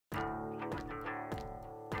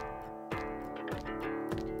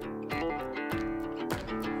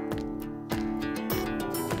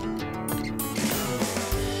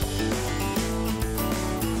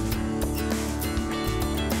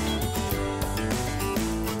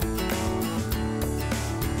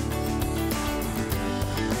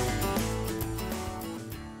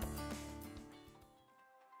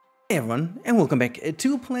Hey everyone, and welcome back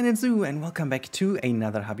to Planet Zoo, and welcome back to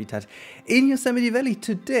another habitat in Yosemite Valley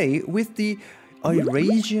today with the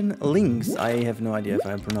Eurasian Lynx. I have no idea if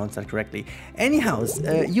I pronounced that correctly. Anyhows,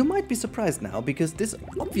 you might be surprised now because this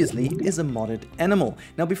obviously is a modded animal.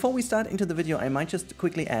 Now, before we start into the video, I might just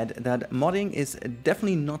quickly add that modding is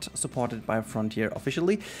definitely not supported by Frontier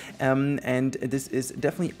officially, and this is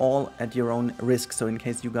definitely all at your own risk. So in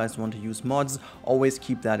case you guys want to use mods, always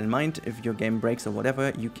keep that in mind. If your game breaks or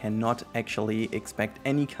whatever, you cannot actually expect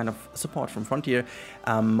any kind of support from Frontier.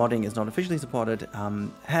 Modding is not officially supported.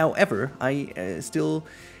 However, I still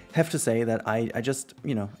have to say that I just,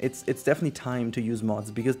 you know, it's definitely time to use mods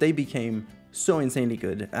because they became so insanely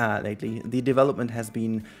good lately. The development has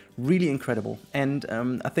been really incredible, and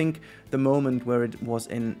I think the moment where it was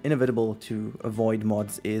inevitable to avoid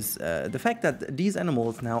mods is the fact that these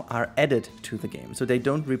animals now are added to the game. So they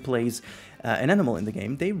don't replace an animal in the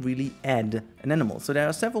game, they really add an animal. So there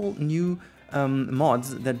are several new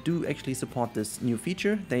mods that do actually support this new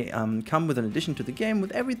feature. They come with an addition to the game.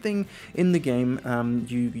 With everything in the game,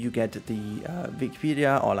 you get the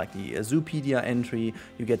Wikipedia or like the Zoopedia entry,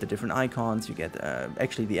 you get the different icons, you get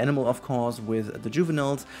actually the animal, of course, with the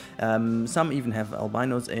juveniles. Some even have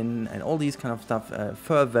albinos in, and all these kind of stuff,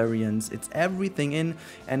 fur variants, it's everything in.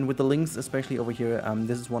 And with the Lynx, especially over here,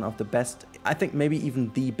 this is one of the best, I think maybe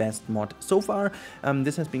even the best mod so far.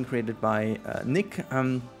 This has been created by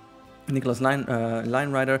Nicholas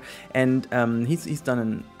Linerider, and he's done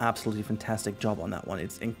an absolutely fantastic job on that one.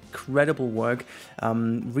 It's incredible work,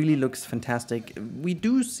 really looks fantastic. We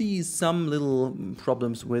do see some little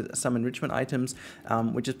problems with some enrichment items,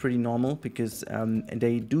 which is pretty normal because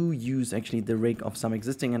they do use actually the rig of some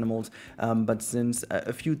existing animals, but since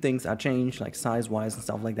a few things are changed, like size-wise and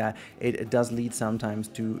stuff like that, it does lead sometimes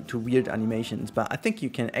to weird animations. But I think you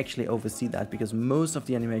can actually oversee that because most of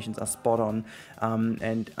the animations are spot on,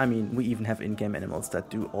 and I mean, we even have in-game animals that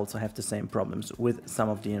do also have the same problems with some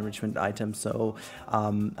of the enrichment items, so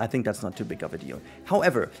I think that's not too big of a deal.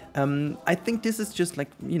 However, I think this is just like,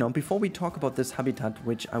 you know, before we talk about this habitat,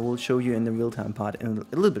 which I will show you in the real-time part in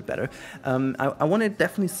a little bit better, I want to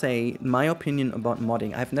definitely say my opinion about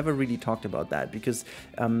modding. I've never really talked about that because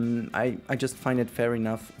I just find it fair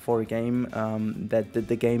enough for a game that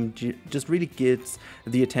the game just really gets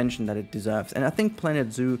the attention that it deserves, and I think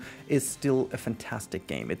Planet Zoo is still a fantastic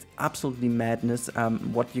game. It's absolutely madness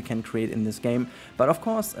what you can create in this game, but of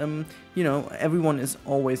course, you know, everyone is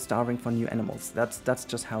always starving for new animals. That's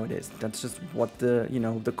just how it is. That's just what the, you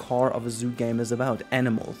know, the core of a zoo game is about,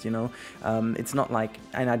 animals, you know. It's not like,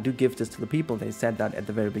 and I do give this to the people, they said that at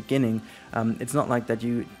the very beginning, it's not like that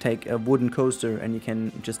you take a wooden coaster and you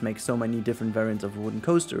can just make so many different variants of a wooden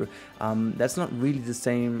coaster. That's not really the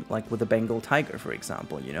same like with a Bengal tiger, for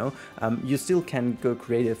example, you know. You still can go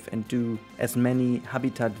creative and do as many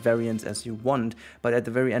habitat variants as you want, but at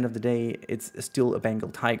the very end of the day, it's still a Bengal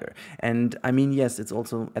tiger. And I mean, yes, it's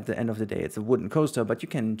also at the end of the day, it's a wooden coaster, but you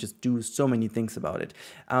can just do so many things about it.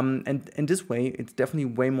 And in this way, it's definitely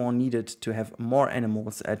way more needed to have more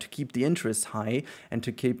animals to keep the interest high and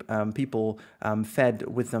to keep people fed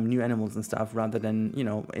with some new animals and stuff, rather than, you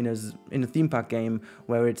know, in a theme park game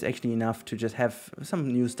where it's actually enough to just have some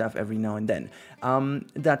new stuff every now and then.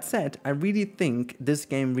 That said, I really think this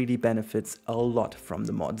game really benefits a lot from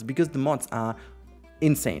the mods, because the mods are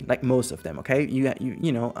insane, like most of them. Okay,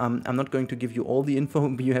 you know, I'm not going to give you all the info,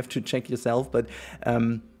 you have to check yourself, but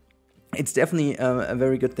it's definitely a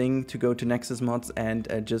very good thing to go to Nexus Mods and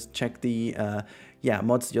just check the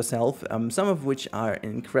mods yourself, some of which are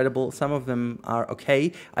incredible, some of them are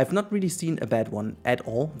okay. I've not really seen a bad one at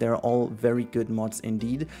all. They're all very good mods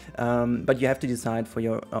indeed, but you have to decide for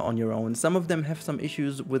on your own. Some of them have some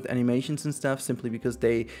issues with animations and stuff, simply because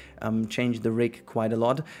they change the rig quite a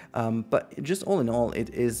lot, but just all in all,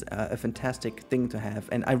 it is a fantastic thing to have,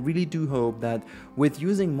 and I really do hope that with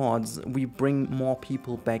using mods, we bring more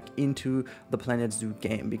people back into the Planet Zoo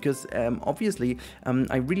game, because obviously,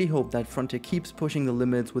 I really hope that Frontier keeps pushing the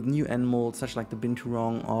limits with new animals, such like the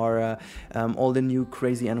binturong or all the new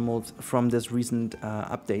crazy animals from this recent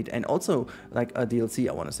update, and also like a DLC.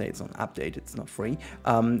 I want to say it's an update, it's not free,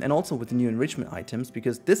 and also with the new enrichment items,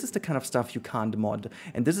 because this is the kind of stuff you can't mod,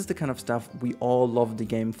 and this is the kind of stuff we all love the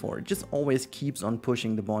game for. It just always keeps on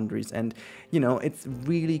pushing the boundaries, and you know, it's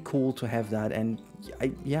really cool to have that. And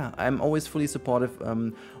I'm always fully supportive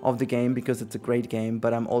of the game because it's a great game,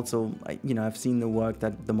 but I'm also, you know, I've seen the work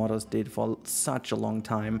that the modders did for such a long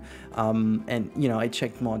time, and you know, I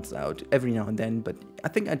checked mods out every now and then, but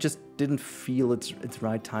think I just didn't feel it's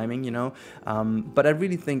right timing, you know. But I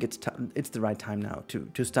really think it's the right time now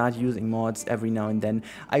to start using mods every now and then.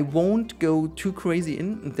 I won't go too crazy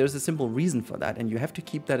in. There's a simple reason for that, and you have to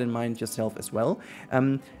keep that in mind yourself as well.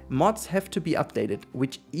 Mods have to be updated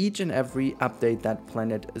with each and every update that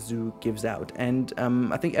Planet Zoo gives out, and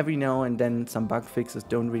I think every now and then some bug fixes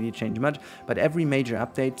don't really change much, but every major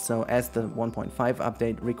update, so as the 1.5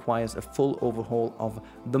 update, requires a full overhaul of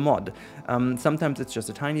the mod. Sometimes it's just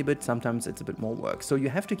a tiny bit, sometimes it's a bit more work, so you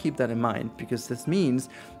have to keep that in mind, because this means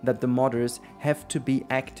that the modders have to be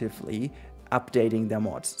actively updating their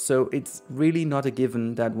mods. So it's really not a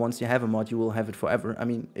given that once you have a mod, you will have it forever. I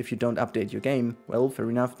mean, if you don't update your game, well, fair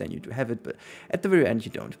enough, then you do have it, but at the very end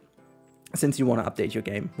you don't, since you want to update your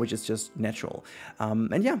game, which is just natural.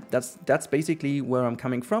 And yeah, that's basically where I'm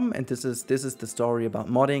coming from, and this is the story about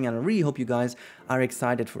modding, and I really hope you guys are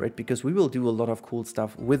excited for it, because we will do a lot of cool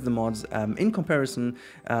stuff with the mods in comparison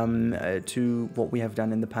to what we have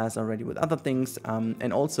done in the past already with other things,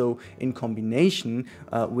 and also in combination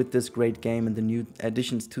with this great game and the new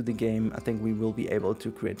additions to the game. I think we will be able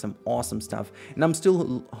to create some awesome stuff, and I'm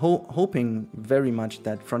still hoping very much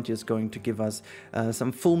that Frontier is going to give us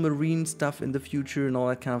some full marine stuff in the future and all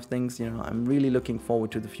that kind of things. You know, I'm really looking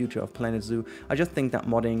forward to the future of Planet Zoo. I just think that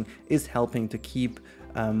modding is helping to keep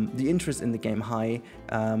the interest in the game high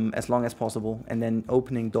as long as possible, and then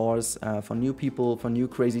opening doors for new people, for new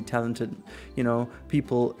crazy talented, you know,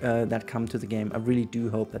 people that come to the game. I really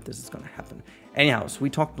do hope that this is going to happen. Anyhow, so we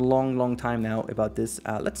talked a long time now about this.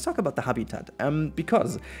 Let's talk about the habitat,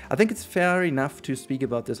 because I think it's fair enough to speak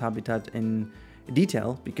about this habitat in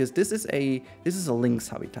detail, because this is a lynx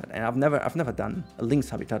habitat, and I've never done a lynx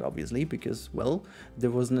habitat, obviously, because, well, there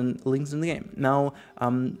wasn't a lynx in the game. Now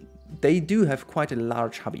they do have quite a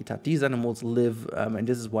large habitat. These animals live, and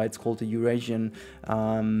this is why it's called the Eurasian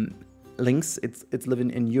Lynx. It's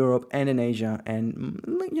living in Europe and in Asia, and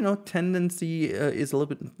you know, tendency is a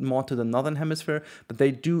little bit more to the northern hemisphere, but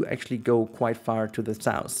they do actually go quite far to the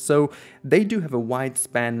south. So they do have a wide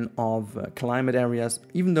span of climate areas,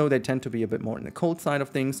 even though they tend to be a bit more in the cold side of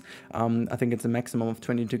things. I think it's a maximum of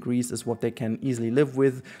 20 degrees is what they can easily live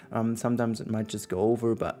with. Sometimes it might just go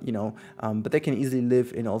over, but you know, but they can easily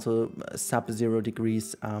live in also sub-0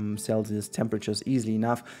 degrees Celsius temperatures easily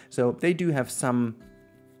enough. So they do have some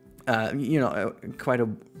you know, quite a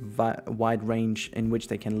wide range in which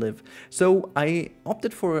they can live. So I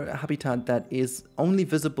opted for a habitat that is only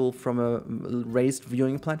visible from a raised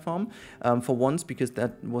viewing platform for once, because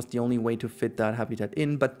that was the only way to fit that habitat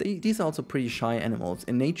in. But these are also pretty shy animals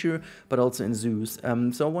in nature, but also in zoos.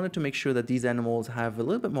 So I wanted to make sure that these animals have a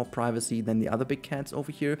little bit more privacy than the other big cats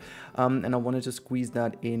over here. And I wanted to squeeze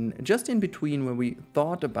that in just in between where we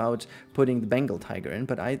thought about putting the Bengal tiger in.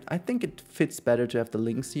 But I think it fits better to have the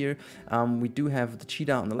lynx here. We do have the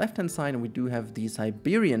cheetah on the left-hand side, and we do have the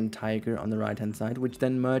Siberian tiger on the right-hand side, which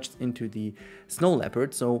then merged into the snow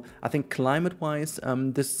leopard. So I think climate-wise,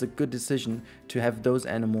 this is a good decision to have those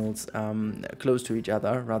animals close to each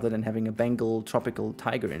other, rather than having a Bengal tropical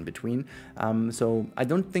tiger in between. So I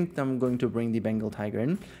don't think I'm going to bring the Bengal tiger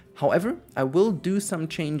in. However, I will do some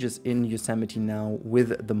changes in Yosemite now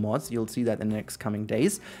with the mods. You'll see that in the next coming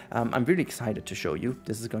days. I'm really excited to show you.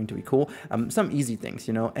 This is going to be cool. Some easy things,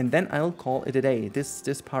 you know, and then I'll call it a day.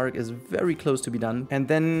 This park is very close to be done. And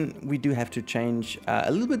then we do have to change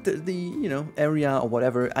a little bit the you know, area or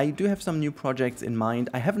whatever. I do have some new projects in mind.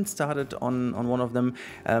 I haven't started on one of them.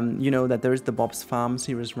 You know that there is the Bob's Farm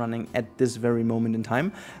series running at this very moment in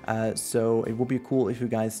time. So it would be cool if you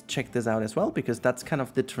guys check this out as well, because that's kind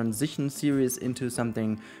of the transition series into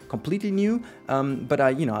something completely new. But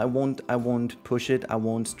I won't push it. I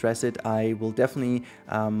won't stress it. I will definitely,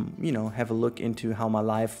 you know, have a look into how my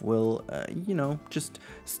life will, you know, just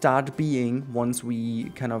start being once we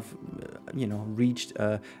kind of, you know, reached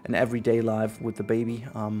an everyday life with the baby.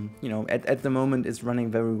 You know, at the moment it's running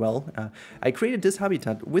very well. I created this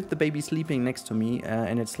habitat with the baby sleeping next to me,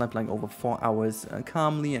 and it slept like over 4 hours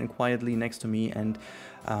calmly and quietly next to me, and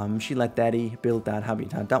she let daddy build that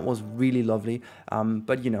habitat. That was really lovely,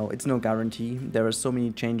 but you know, it's no guarantee. There are so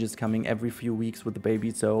many changes coming every few weeks with the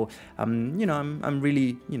baby, so you know, I'm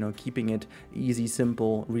really, you know, keeping it easy,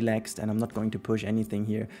 simple, relaxed, and I'm not going to push anything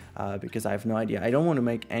here because I have no idea. I don't want to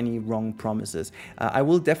make any wrong promises. I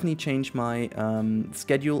will definitely change my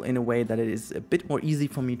schedule in a way that it is a bit more easy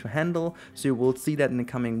for me to handle, so you will see that in the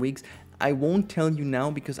coming weeks. I won't tell you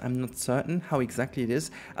now because I'm not certain how exactly it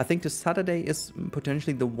is. I think the Saturday is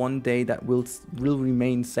potentially the one day that will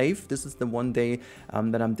remain safe. This is the one day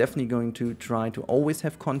that I'm definitely going to try to always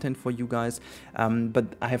have content for you guys, but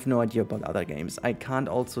I have no idea about other games. I can't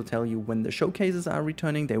also tell you when the showcases are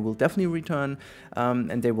returning. They will definitely return,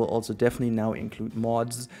 and they will also definitely now include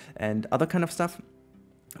mods and other kind of stuff.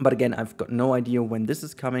 But again, I've got no idea when this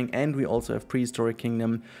is coming, and we also have Prehistoric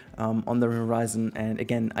Kingdom on the horizon. And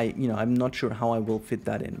again, I'm not sure how I will fit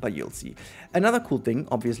that in, but you'll see. Another cool thing,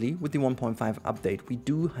 obviously, with the 1.5 update, we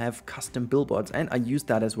do have custom billboards, and I used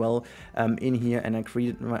that as well in here, and I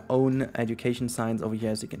created my own education signs over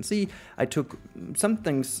here. As you can see, I took some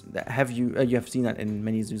things that you have seen that in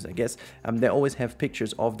many zoos, I guess. They always have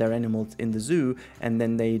pictures of their animals in the zoo, and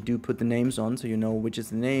then they do put the names on, so you know which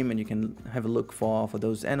is the name, and you can have a look for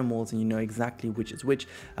those animals, and you know exactly which is which.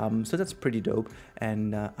 So that's pretty dope,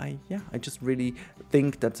 and I just really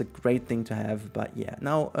think that's a great thing to have. But yeah,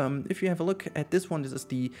 now if you have a look at this one, this is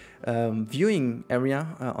the viewing area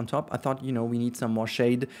on top. I thought, we need some more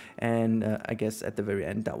shade, and I guess at the very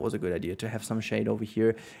end that was a good idea to have some shade over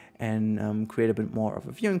here and create a bit more of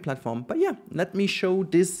a viewing platform. But yeah, let me show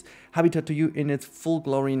this habitat to you in its full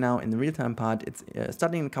glory now in the real-time part. It's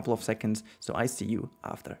starting in a couple of seconds, so I see you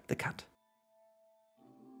after the cut.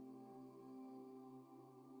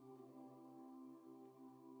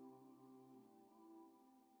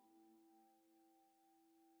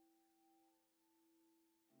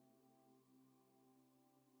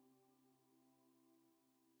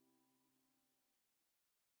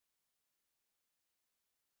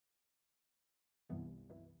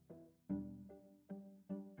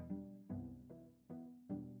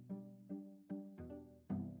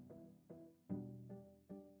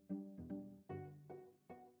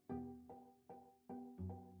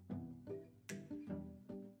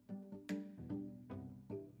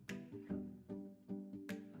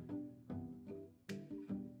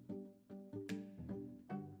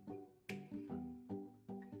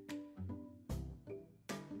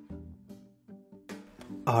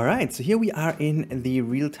 Alright, so here we are in the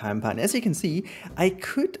real-time part. As you can see, I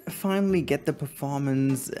could finally get the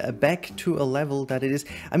performance back to a level that it is.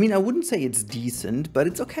 I mean, I wouldn't say it's decent, but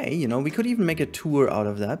it's okay, we could even make a tour out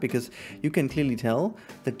of that, because you can clearly tell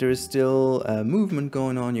that there is still movement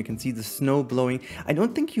going on. You can see the snow blowing. I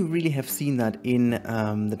don't think you really have seen that in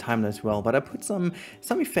the timelapse well, but I put some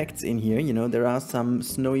effects in here. There are some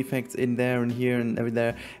snow effects in there and here and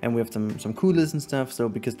everywhere, and we have some coolers and stuff, so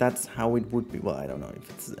because that's how it would be. Well, I don't know if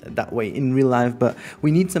it's that way in real life, but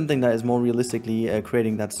we need something that is more realistically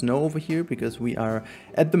creating that snow over here, because we are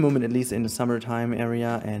at the moment at least in the summertime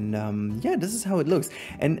area, and yeah, this is how it looks.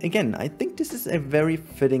 And again, I think this is a very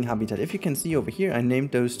fitting habitat. If you can see over here, I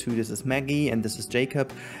named those two. This is Maggie and this is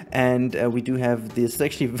Jacob, and we do have this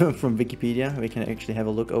actually from Wikipedia. We can actually have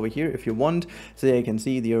a look over here if you want. So there you can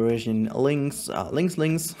see the Eurasian Lynx,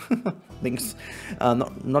 Lynx,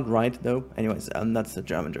 not right though. Anyways, that's the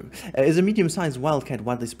German joke. Is a medium-sized wildcat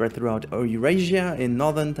widely spread throughout Eurasia, in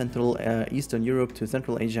northern, central, eastern Europe to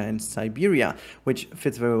Central Asia and Siberia, which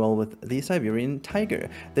fits very well with the Siberian tiger,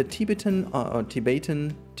 the Tibetan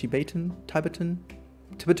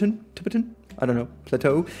I don't know,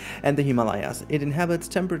 plateau, and the Himalayas. It inhabits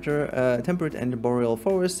temperate and boreal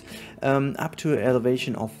forests up to an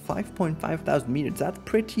elevation of 5,500 meters. That's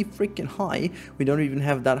pretty freaking high. We don't even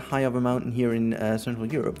have that high of a mountain here in Central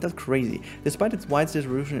Europe. That's crazy. Despite its wide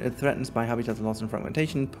distribution, it threatens by habitat loss and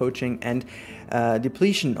fragmentation, poaching, and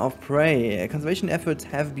depletion of prey. Conservation efforts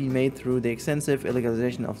have been made through the extensive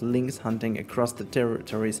illegalization of lynx hunting across the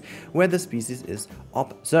territories where the species is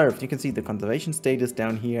observed. You can see the conservation status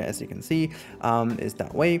down here, as you can see, is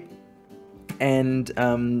that way, and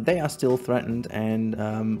they are still threatened, and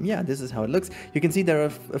yeah, this is how it looks. You can see there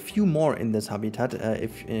are a few more in this habitat,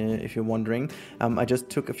 if you're wondering. I just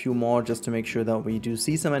took a few more just to make sure that we do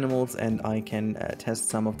see some animals, and I can test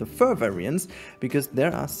some of the fur variants, because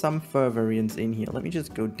there are some fur variants in here. Let me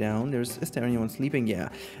just go down. Is there anyone sleeping? Yeah,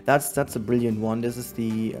 that's a brilliant one. This is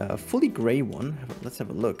the fully gray one. Let's have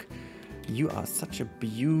a look. You are such a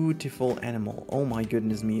beautiful animal. Oh my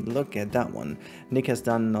goodness me, look at that one. Nick has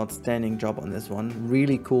done an outstanding job on this one.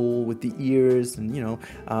 Really cool with the ears, and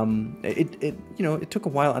it took a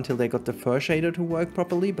while until they got the fur shader to work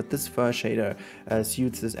properly, but this fur shader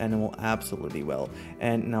suits this animal absolutely well.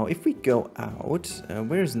 And now if we go out,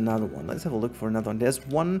 where's another one? Let's have a look for another one. There's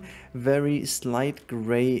one very slight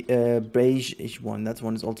gray, beige-ish one. That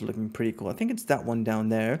one is also looking pretty cool. I think it's that one down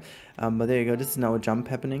there. But there you go. This is now a jump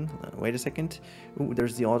happening. Wait a second. Ooh,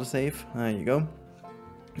 there's the autosave. There you go.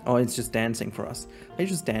 Oh, it's just dancing for us. It's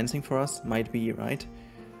just dancing for us. Might be, right?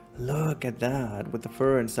 Look at that with the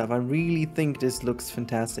fur and stuff. I really think this looks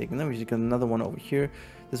fantastic. And then we just got another one over here.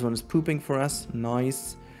 This one is pooping for us.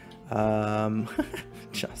 Nice.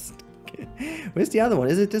 Just where's the other one?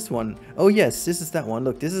 Is it this one? Oh yes, this is that one.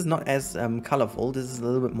 Look, this is not as colorful. This is a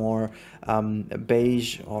little bit more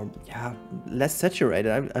beige, or yeah, less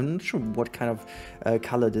saturated. I'm not sure what kind of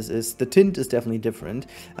color this is. The tint is definitely different.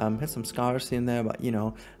 Has some scars in there, but you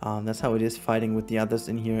know, that's how it is fighting with the others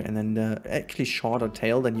in here. And then the actually shorter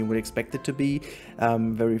tail than you would expect it to be.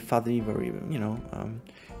 Very fuzzy, very, you know,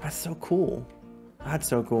 that's so cool. That's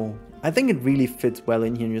so cool. I think it really fits well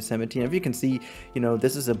in here in Yosemite. And if you can see, you know,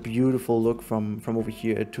 this is a beautiful look from over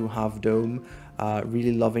here to Half Dome.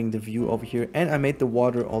 Really loving the view over here. And I made the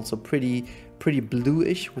water also pretty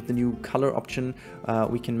bluish with the new color option.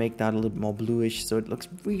 We can make that a little bit more bluish, so it looks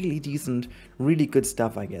really decent, really good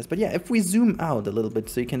stuff, I guess. But yeah, if we zoom out a little bit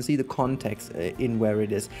so you can see the context in where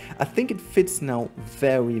it is, I think it fits now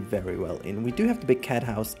very, very well in. We do have the big cat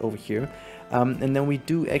house over here. And then we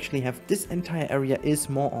do actually have this entire area is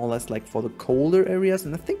more or less like for the colder areas,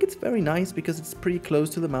 and I think it's very nice because it's pretty close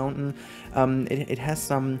to the mountain. It has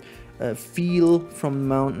some feel from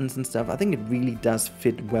mountains and stuff. I think it really does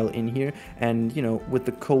fit well in here, and you know, with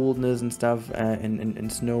the coldness and stuff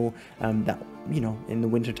and snow, that, you know, in the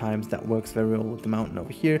winter times that works very well with the mountain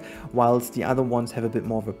over here, whilst the other ones have a bit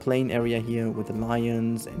more of a plain area here with the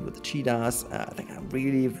lions and with the cheetahs. I think that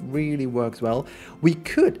really works well. We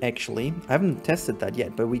could actually, I haven't tested that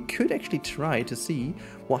yet, but we could actually try to see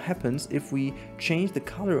what happens if we change the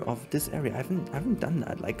color of this area. I haven't done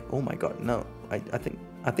that. Like, oh my god, no, I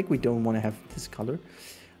think we don't want to have this color.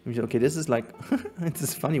 Okay, this is like it's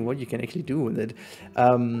just funny what you can actually do with it.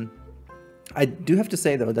 I do have to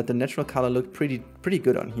say though that the natural color looked pretty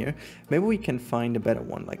good on here. Maybe we can find a better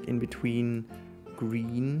one, like in between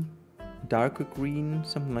green, darker green,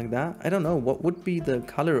 something like that. I don't know what would be the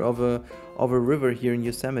color of a river here in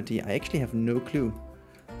Yosemite. I actually have no clue.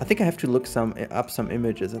 I think I have to look up some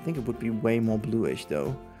images. I think it would be way more bluish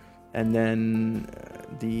though. And then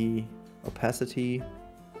the opacity.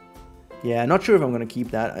 Yeah, not sure if I'm going to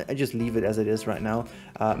keep that. I just leave it as it is right now.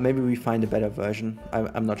 Maybe we find a better version.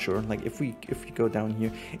 I'm not sure. Like if we go down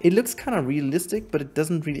here, it looks kind of realistic, but it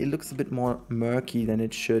doesn't really. It looks a bit more murky than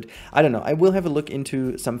it should. I don't know. I will have a look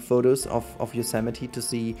into some photos of Yosemite to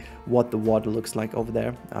see what the water looks like over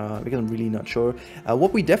there, because I'm really not sure.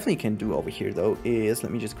 What we definitely can do over here though is,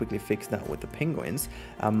 let me just quickly fix that with the penguins.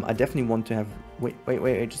 I definitely want to have. Wait.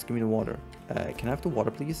 Just give me the water. Can I have the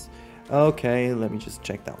water, please? Okay, let me just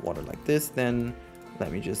check that water like this then.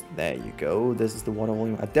 Let me just, there you go. This is the water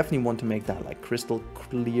volume. I definitely want to make that like crystal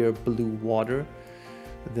clear blue water.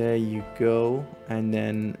 There you go. And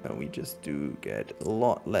then we just do get a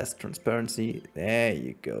lot less transparency. There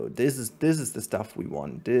you go. This is the stuff we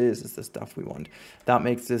want. This is the stuff we want. That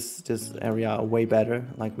makes this area way better.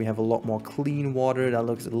 Like we have a lot more clean water. That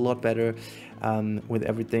looks a lot better, with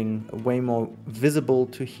everything way more visible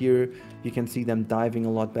to here. You can see them diving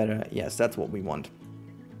a lot better. Yes, that's what we want.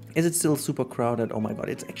 Is it still super crowded? Oh my god,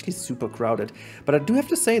 it's actually super crowded. But I do have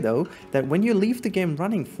to say though, that when you leave the game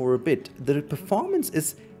running for a bit, the performance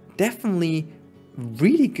is definitely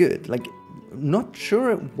really good. Like, not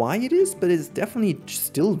sure why it is, but it's definitely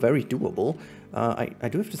still very doable. I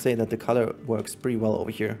do have to say that the color works pretty well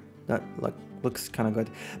over here. That like looks kind of good.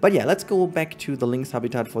 But yeah, let's go back to the lynx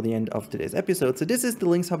habitat for the end of today's episode. So this is the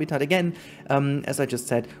lynx habitat again. As I just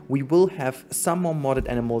said, we will have some more modded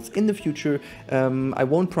animals in the future. I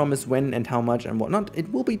won't promise when and how much and whatnot.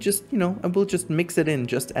 It will be just, you know, I will just mix it in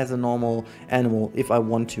just as a normal animal if I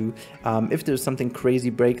want to. If there's something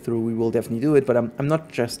crazy breakthrough, we will definitely do it, but I'm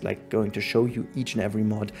not just like going to show you each and every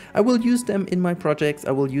mod. I will use them in my projects.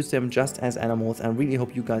 I will use them just as animals. I really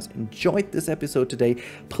hope you guys enjoyed this episode today.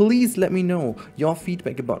 Please let me know your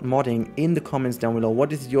feedback about modding in the comments down below.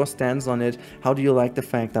 What is your stance on it? How do you like the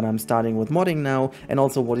fact that I'm starting with modding now? And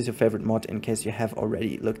also, what is your favorite mod in case you have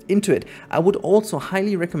already looked into it? I would also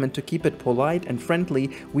highly recommend to keep it polite and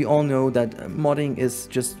friendly. We all know that modding is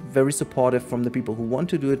just very supportive from the people who want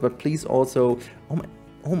to do it, but please also,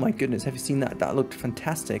 oh my goodness, have you seen that? That looked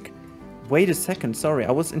fantastic. Wait a second, sorry,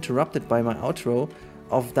 I was interrupted by my outro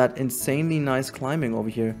of that insanely nice climbing over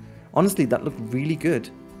here. Honestly, that looked really good.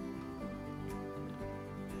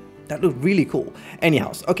 That looked really cool.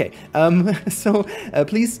 Anyhow, okay, so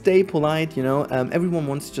please stay polite, you know, everyone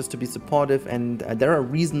wants just to be supportive, and there are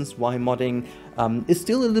reasons why modding is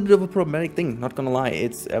still a little bit of a problematic thing, not gonna lie.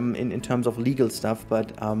 It's in terms of legal stuff,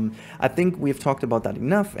 but I think we've talked about that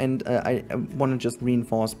enough, and I want to just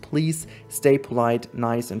reinforce, please stay polite,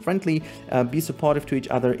 nice and friendly, be supportive to each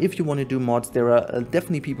other. If you want to do mods, there are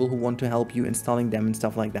definitely people who want to help you installing them and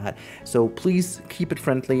stuff like that, so please keep it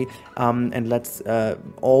friendly, and let's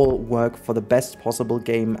all work for the best possible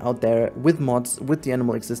game out there with mods, with the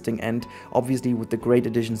animal existing, and obviously with the great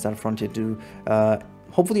additions that Frontier do.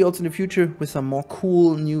 Hopefully also in the future with some more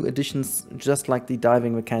cool new additions, just like the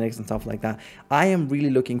diving mechanics and stuff like that. I am really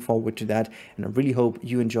looking forward to that, and I really hope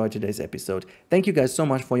you enjoyed today's episode. Thank you guys so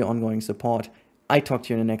much for your ongoing support. I talk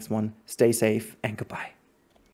to you in the next one. Stay safe and goodbye.